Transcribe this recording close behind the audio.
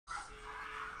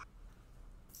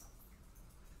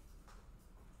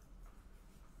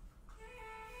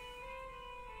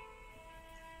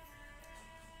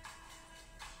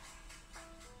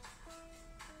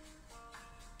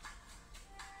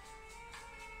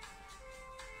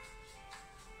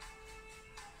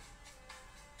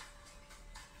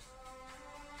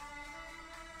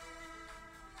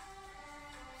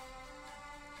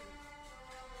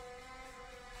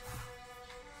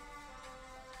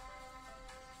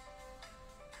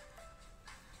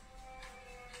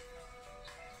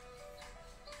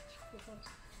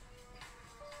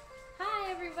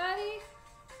everybody.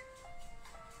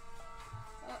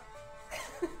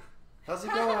 Oh. How's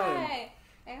it going? Hi.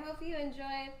 I hope you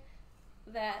enjoyed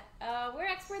that. We're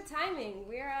Expert Timing.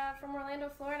 We're from Orlando,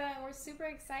 Florida, and we're super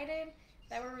excited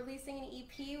that we're releasing an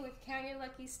EP with Count Your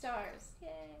Lucky Stars.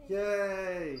 Yay!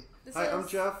 Yay! Hi, I'm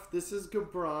Jeff. This is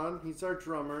Gibran. He's our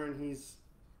drummer, and he's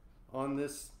on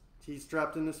this. He's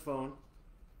trapped in his phone,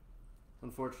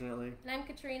 unfortunately. And I'm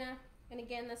Katrina, and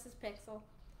again, this is Pixel.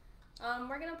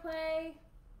 We're gonna play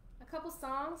a couple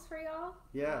songs for y'all.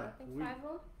 Yeah, I think 5 of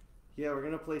them. Yeah, we're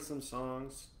gonna play some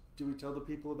songs. Do we tell the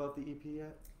people about the EP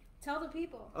yet? Tell the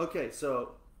people. Okay,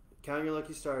 so Count Your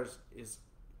Lucky Stars is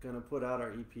gonna put out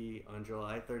our EP on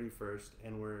July 31st,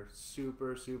 and we're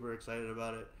super, super excited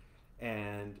about it.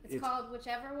 And it's called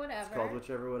Whichever Whatever. It's called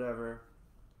Whichever Whatever.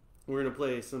 We're gonna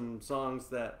play some songs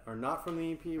that are not from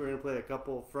the EP. We're gonna play a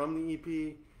couple from the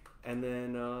EP, and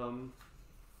then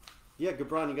yeah,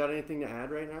 Gibran, you got anything to add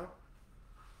right now?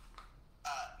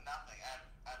 Nothing.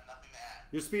 I have nothing to add.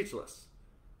 You're speechless.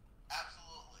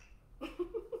 Absolutely.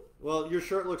 Well, your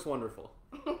shirt looks wonderful.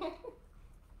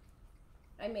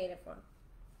 I made it fun.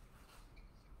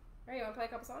 Alright, you want to play a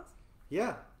couple songs?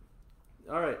 Yeah.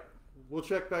 Alright. We'll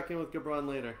check back in with Gibran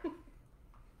later.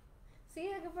 See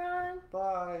ya, Gibran.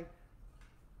 Bye.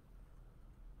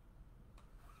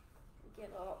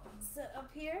 Get all set up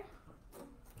here.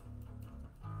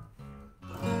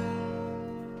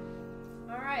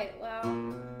 Alright, well,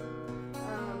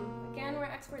 again, we're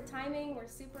Expert Timing. We're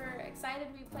super excited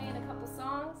to be playing a couple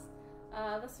songs.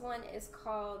 This one is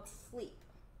called Sleep.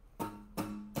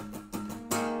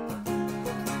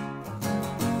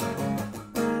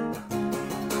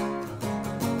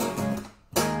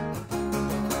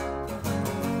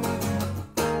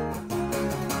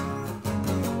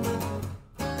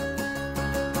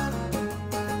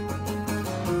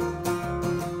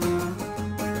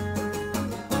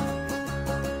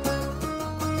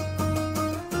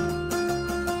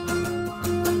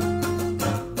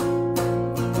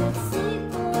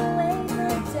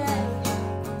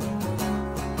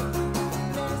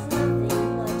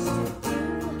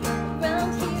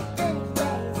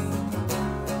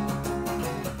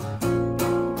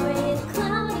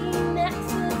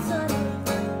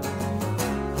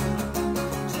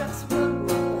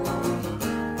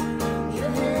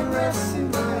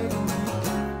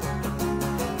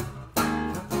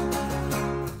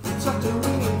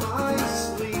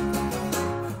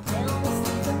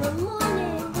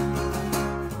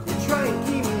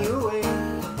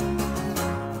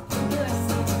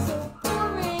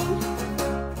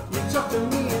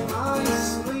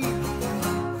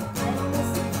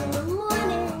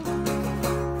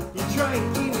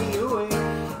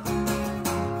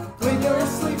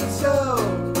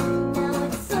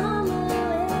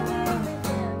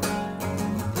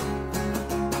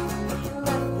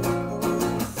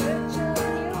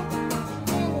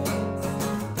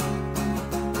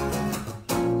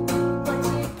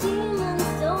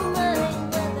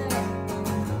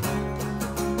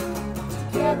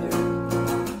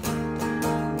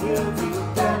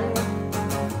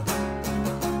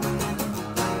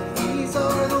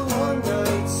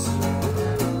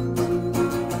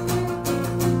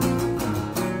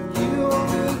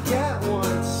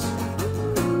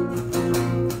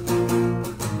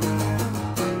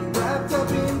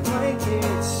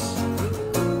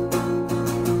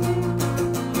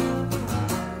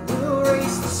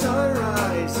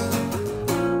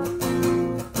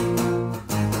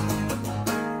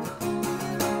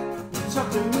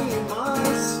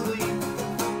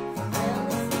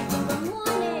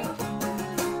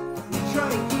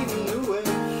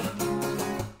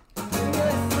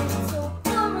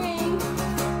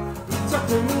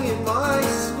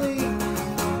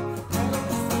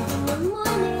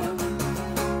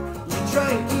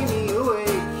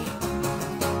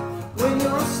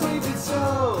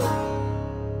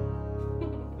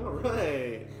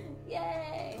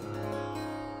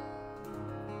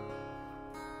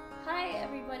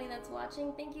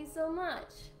 Thank you so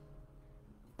much.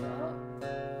 Oh,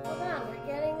 hold on, we're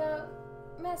getting a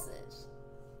message.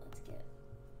 Let's get.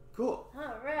 Cool.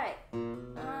 All right.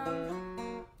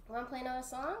 Want to play another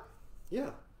song?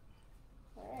 Yeah.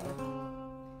 All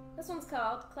right. This one's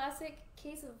called "Classic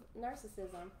Case of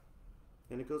Narcissism."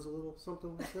 And it goes a little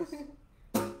something like this.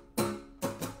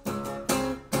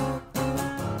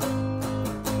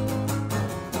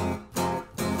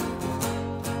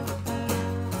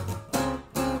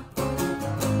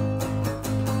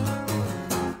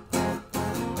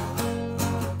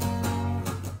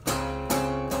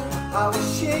 I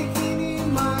was shaking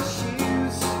in my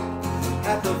shoes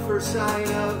at the first sign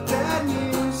of bad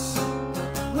news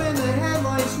when the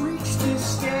headlights reached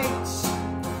mistakes.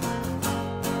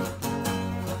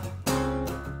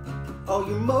 All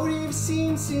your motives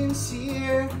seem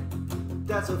sincere.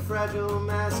 That's a fragile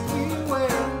mask you wear,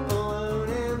 alone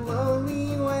and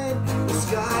lonely when the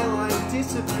skyline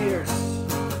disappears.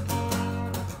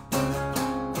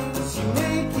 'Cause you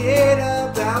make it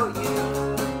about you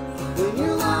when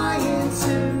you're lying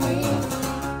to me.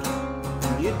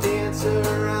 You dance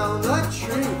around the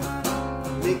truth,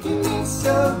 making me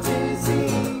so dizzy.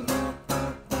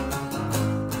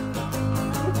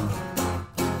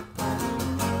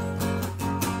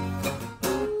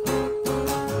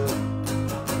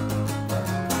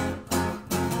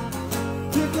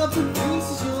 Pick up the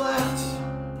pieces you left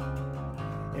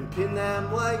and pin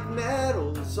them like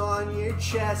medals on your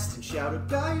chest and shout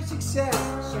about your success.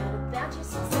 Shout about your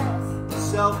success.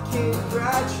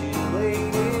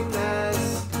 Self-congratulating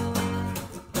mess.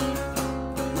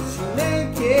 You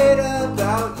make it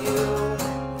about you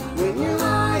when you're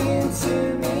lying to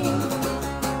me.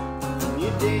 You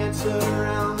dance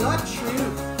around the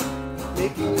truth,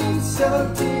 making me so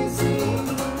dizzy.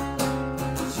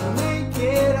 You make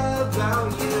it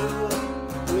about you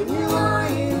when you're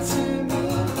lying to me.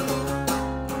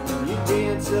 You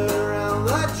dance around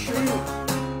the truth,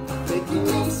 making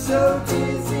me so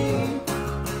dizzy.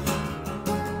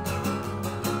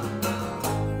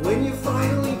 When you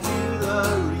finally do the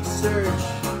research,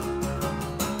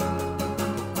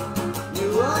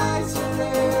 your eyes are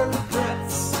their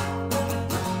regrets.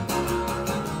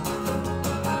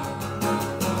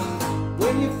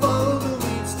 When you follow the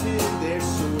leads to their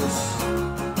source,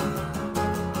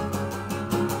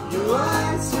 your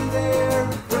eyes are their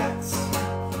regrets.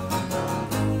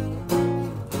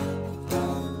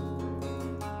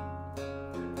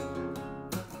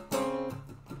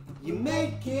 You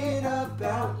make it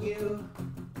about you.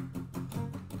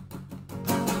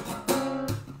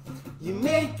 You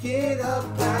make it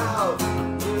about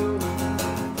you.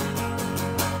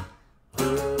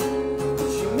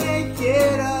 You make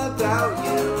it about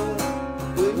you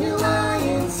when you're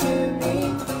lying to me.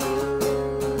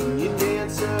 You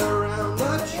dance around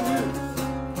the truth,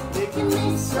 making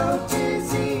me so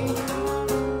dizzy.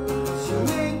 You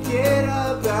make it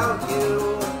about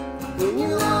you when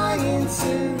you're lying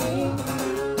to me.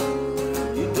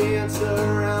 You dance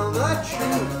around the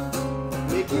truth,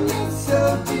 making me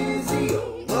so dizzy.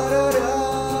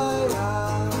 La-da-da-da,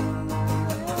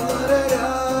 la-da-da,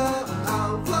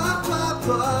 oh, blah, blah,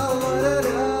 blah,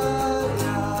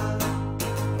 la-da-da-da,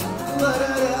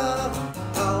 la-da-da,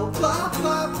 oh, blah,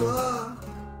 blah, blah.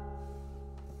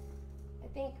 I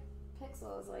think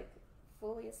Pixel is like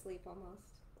fully asleep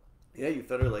almost. Yeah, you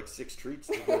fed her like 6 treats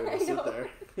to get her I to sit know. there.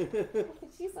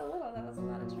 She's so little, that was a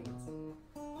lot of treats.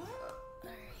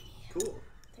 Alrighty. Cool.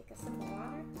 Take a sip of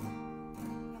water.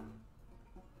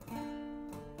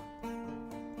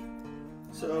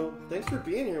 So, thanks for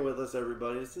being here with us,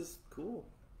 everybody. This is cool.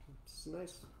 This is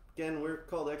nice. Again, we're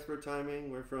called Expert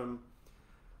Timing. We're from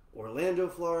Orlando,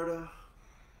 Florida.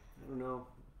 I don't know.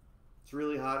 It's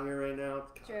really hot here right now.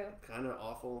 It's True. kind of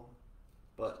awful,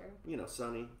 but True. you know,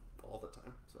 sunny all the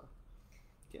time. So,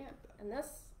 can't Yeah. beat that. And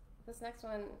this next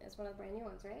one is one of the brand new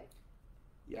ones, right?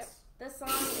 Yes. This song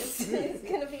is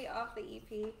going to be off the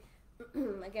EP.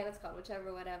 Again, it's called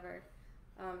Whichever Whatever.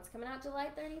 It's coming out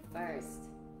July 31st.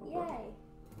 Yay!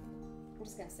 I'm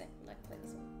just going to sing. I'm not going to play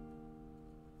this one.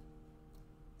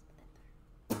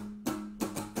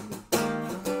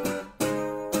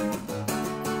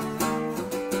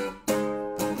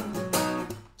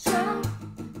 Try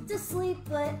to sleep,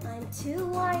 but I'm too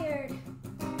wired.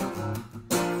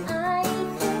 I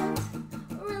can't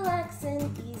relax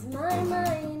and ease my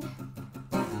mind.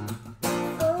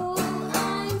 Oh,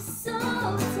 I'm so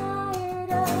tired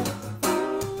of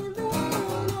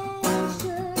feeling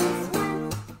anxious. When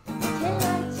can I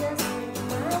just live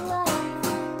my life?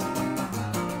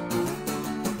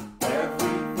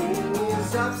 Everything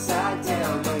is upside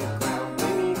down. The ground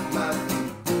beneath my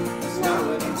feet is not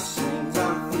what it seems.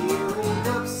 I'm feeling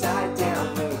upside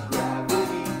down. The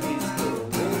gravity is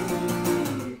pulling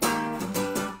me.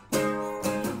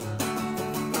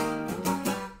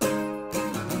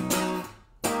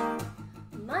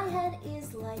 My head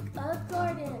is like a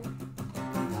garden.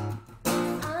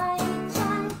 I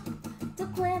try to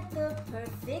plant the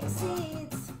perfect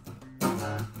seeds,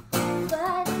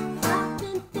 but I've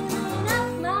been filling up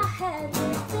my head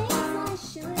with things I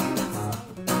shouldn't say.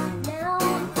 Now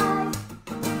I've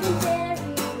been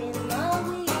buried in the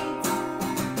weeds.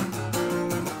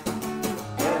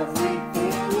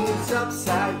 Everything is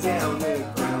upside down. The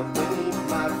ground beneath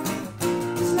my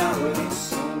feet is not what it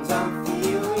seems. I'm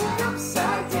feeling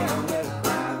upside down. The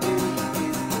gravity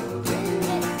is pulling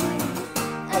me.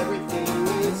 Everything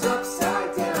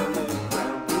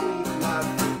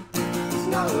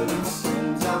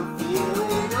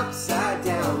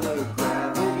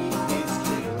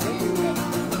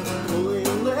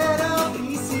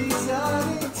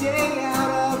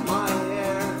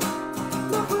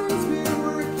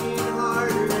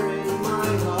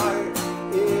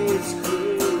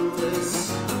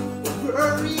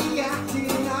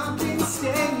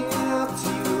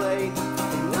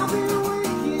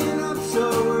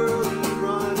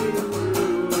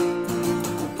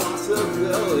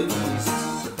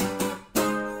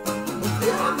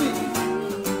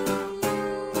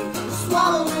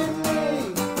swallowing me.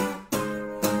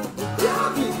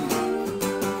 Gravity,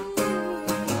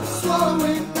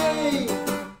 swallowing me.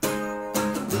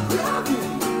 Gravity,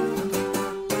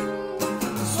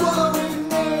 swallowing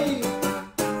me.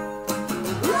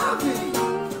 Gravity.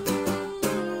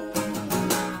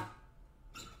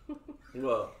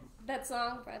 Whoa. That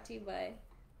song brought to you by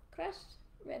crushed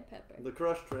red pepper. The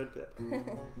crushed red pepper.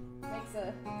 Makes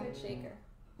a good shaker.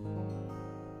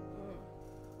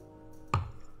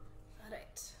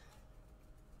 Alright.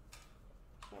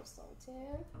 No song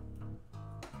tune.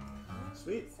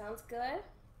 Sweet. Sounds good.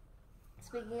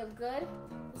 Speaking of good,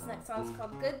 this next song's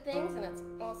called Good Things, and it's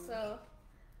also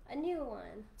a new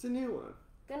one. It's a new one.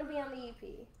 Gonna be on the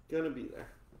EP. Gonna be there.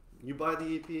 You buy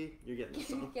the EP, you're getting this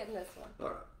You're song. getting this one.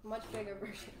 Alright. Much bigger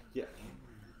version. Yeah.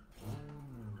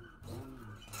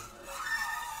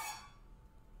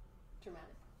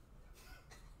 Dramatic.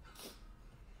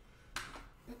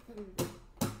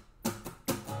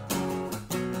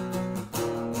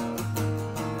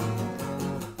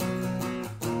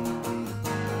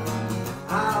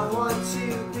 I want to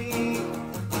be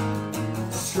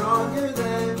stronger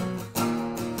than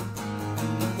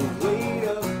the weight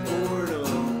of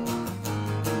boredom.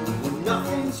 When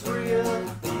nothing's really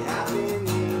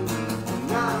happening,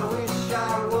 and I wish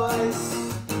I was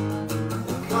a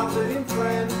confident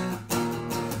friend,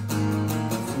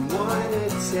 someone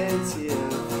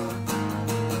attentive,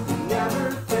 who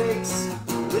never fakes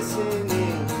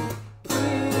listening.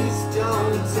 Please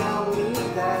don't tell me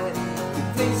that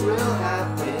things will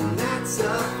happen, that's a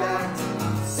fact.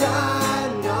 'Cause I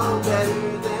know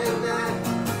better than that.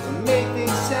 I make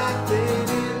things happen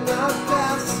in the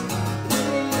past.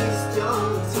 Please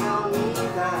don't tell me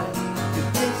that good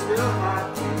things will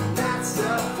happen, that's a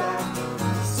fact.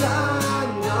 'Cause I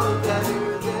know better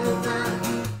than that.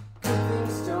 Good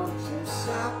things don't just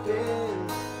happen.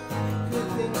 Good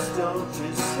things don't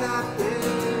just happen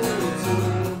to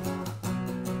me.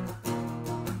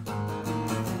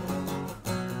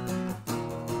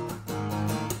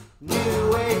 New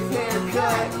wave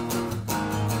haircut.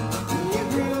 You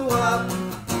grew up.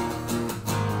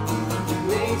 You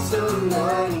made some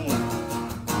money.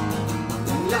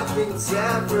 Nothing's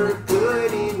ever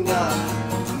good enough.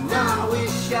 And I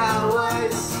wish I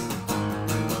was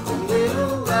a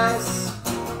little less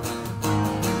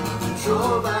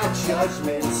controlled by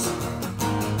judgments.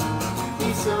 Be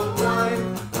someone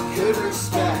I could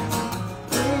respect.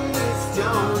 Please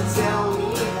don't tell me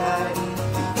that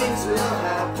good things will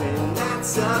happen,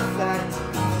 that's a fact.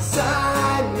 'Cause I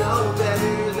know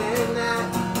better than that.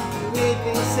 Made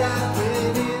things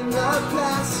happen in the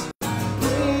past.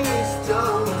 Please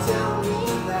don't tell me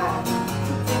that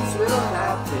good things will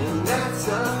happen, that's a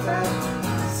fact.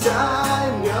 'Cause I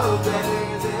know better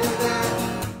than that.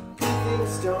 Good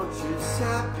things don't just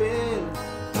happen.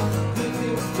 Good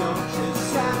things don't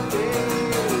just happen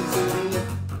to me.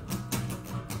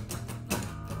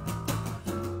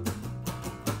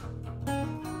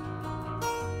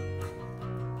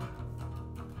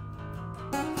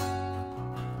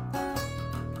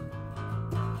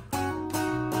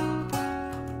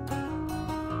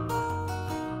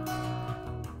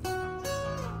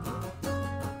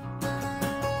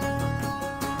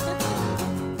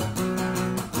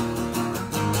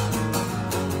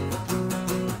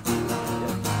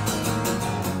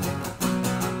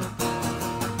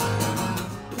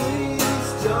 Please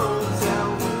don't tell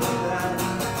me that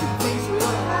good things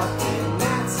will happen,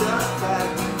 that's a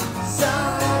fact. 'Cause I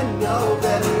know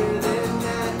better than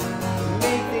that.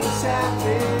 Make things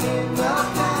happen in the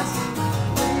past.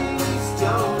 Please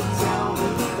don't tell me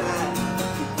that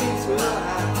good things will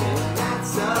happen,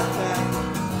 that's a fact.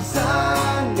 'Cause I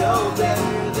know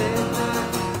better than that.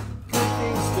 Good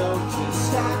things don't just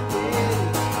happen.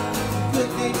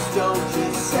 Good things don't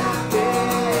just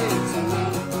happen to me.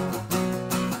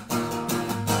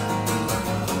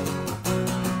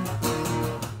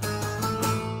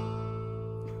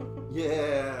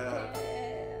 Yeah.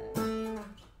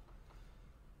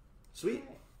 Sweet.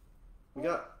 We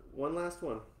got one last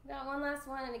one. Got one last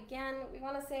one, and again, we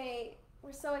want to say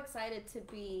we're so excited to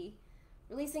be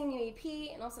releasing a new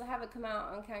EP and also to have it come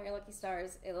out on Count Your Lucky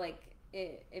Stars.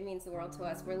 It means the world to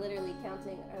us. We're literally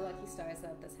counting our lucky stars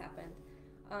that this happened.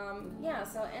 Yeah,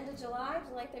 so end of July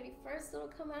 31st, it'll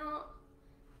come out.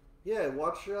 Yeah,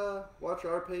 watch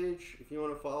our page if you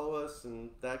want to follow us and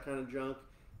that kind of junk.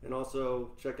 And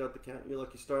also check out the Count Your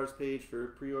Lucky Stars page for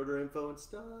pre-order info and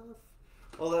stuff.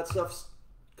 All that stuff's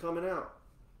coming out.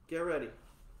 Get ready.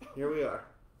 Here we are.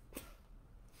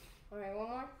 Alright, one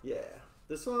more? Yeah.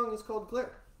 This song is called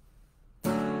Glare.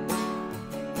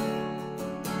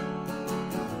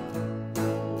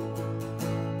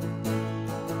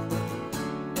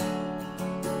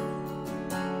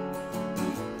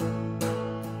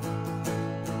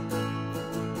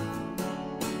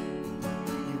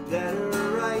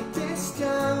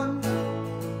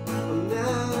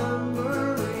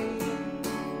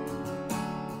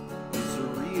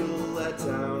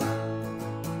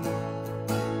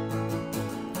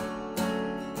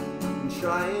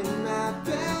 try and map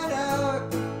it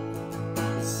out.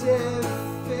 As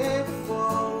if it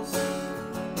falls,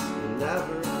 you'll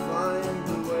never find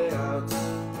the way out.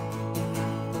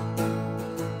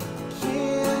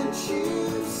 Can't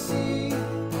you see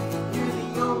you're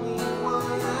the only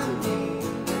one I need?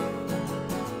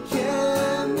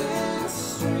 Chemistry's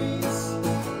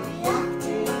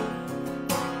reacting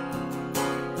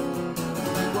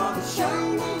while the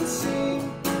shining sea.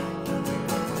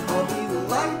 I'll be the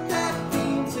light that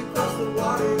beams across the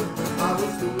water. I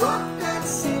was the rock that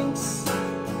sinks,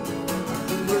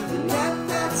 and with the net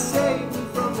that saved me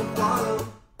from the bottom.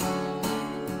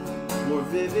 More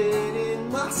vivid in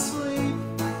my sleep.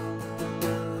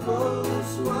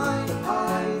 Close my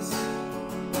eyes.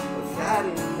 I've had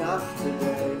enough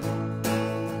today.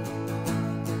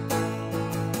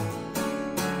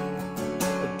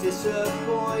 A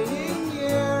disappointing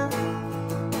year.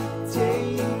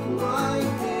 Take my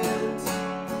hand.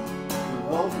 We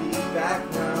won't be back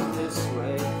round this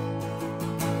way.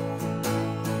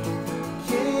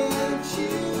 Can't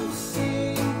you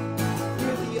see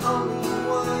you're the only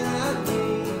one I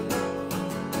need?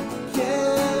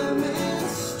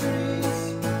 Chemistry's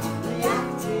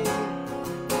reacting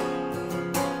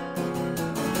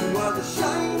while the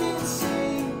shining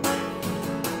sea.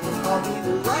 I'll be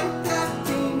the light that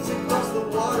beams across the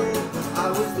water. I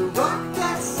was the rock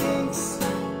that sinks,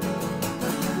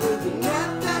 with the net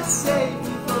that saved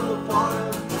me from the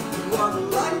bottom. You are the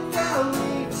light that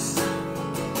leaks.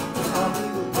 I'll be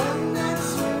the one that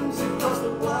swims across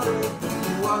the water.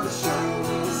 You are the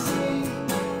shining sea.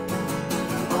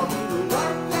 I'll be the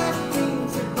light that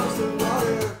beams across the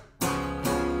water.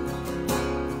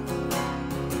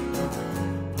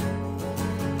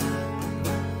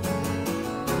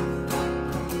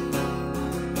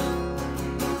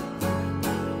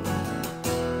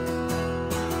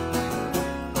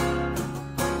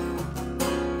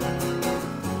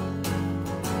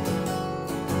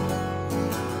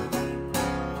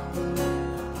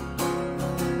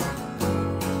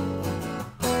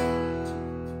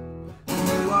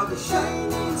 You are the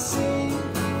shining sea.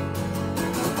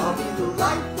 I'll be the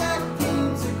light that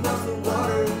beams across the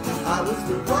water. I was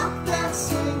the rock that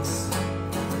sinks,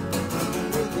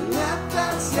 with the net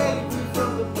that saved me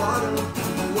from the bottom.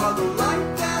 You are the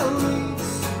light that leaks.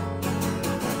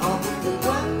 I'll be the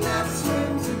one that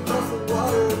swims across the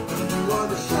water. You are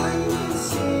the shining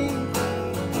sea.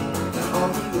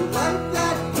 I'll be the light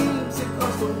that beams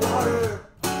across the water.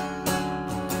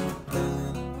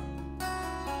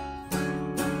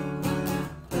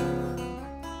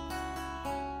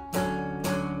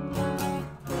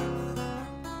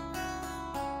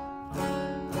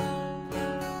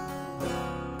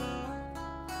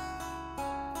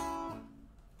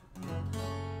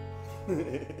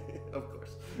 Of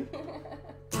course.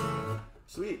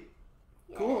 Sweet.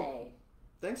 Cool. Yay.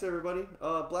 Thanks, everybody.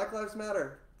 Black Lives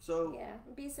Matter. So Yeah,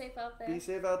 be safe out there. be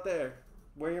safe out there.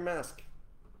 Wear your mask.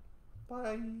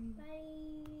 Bye. Bye.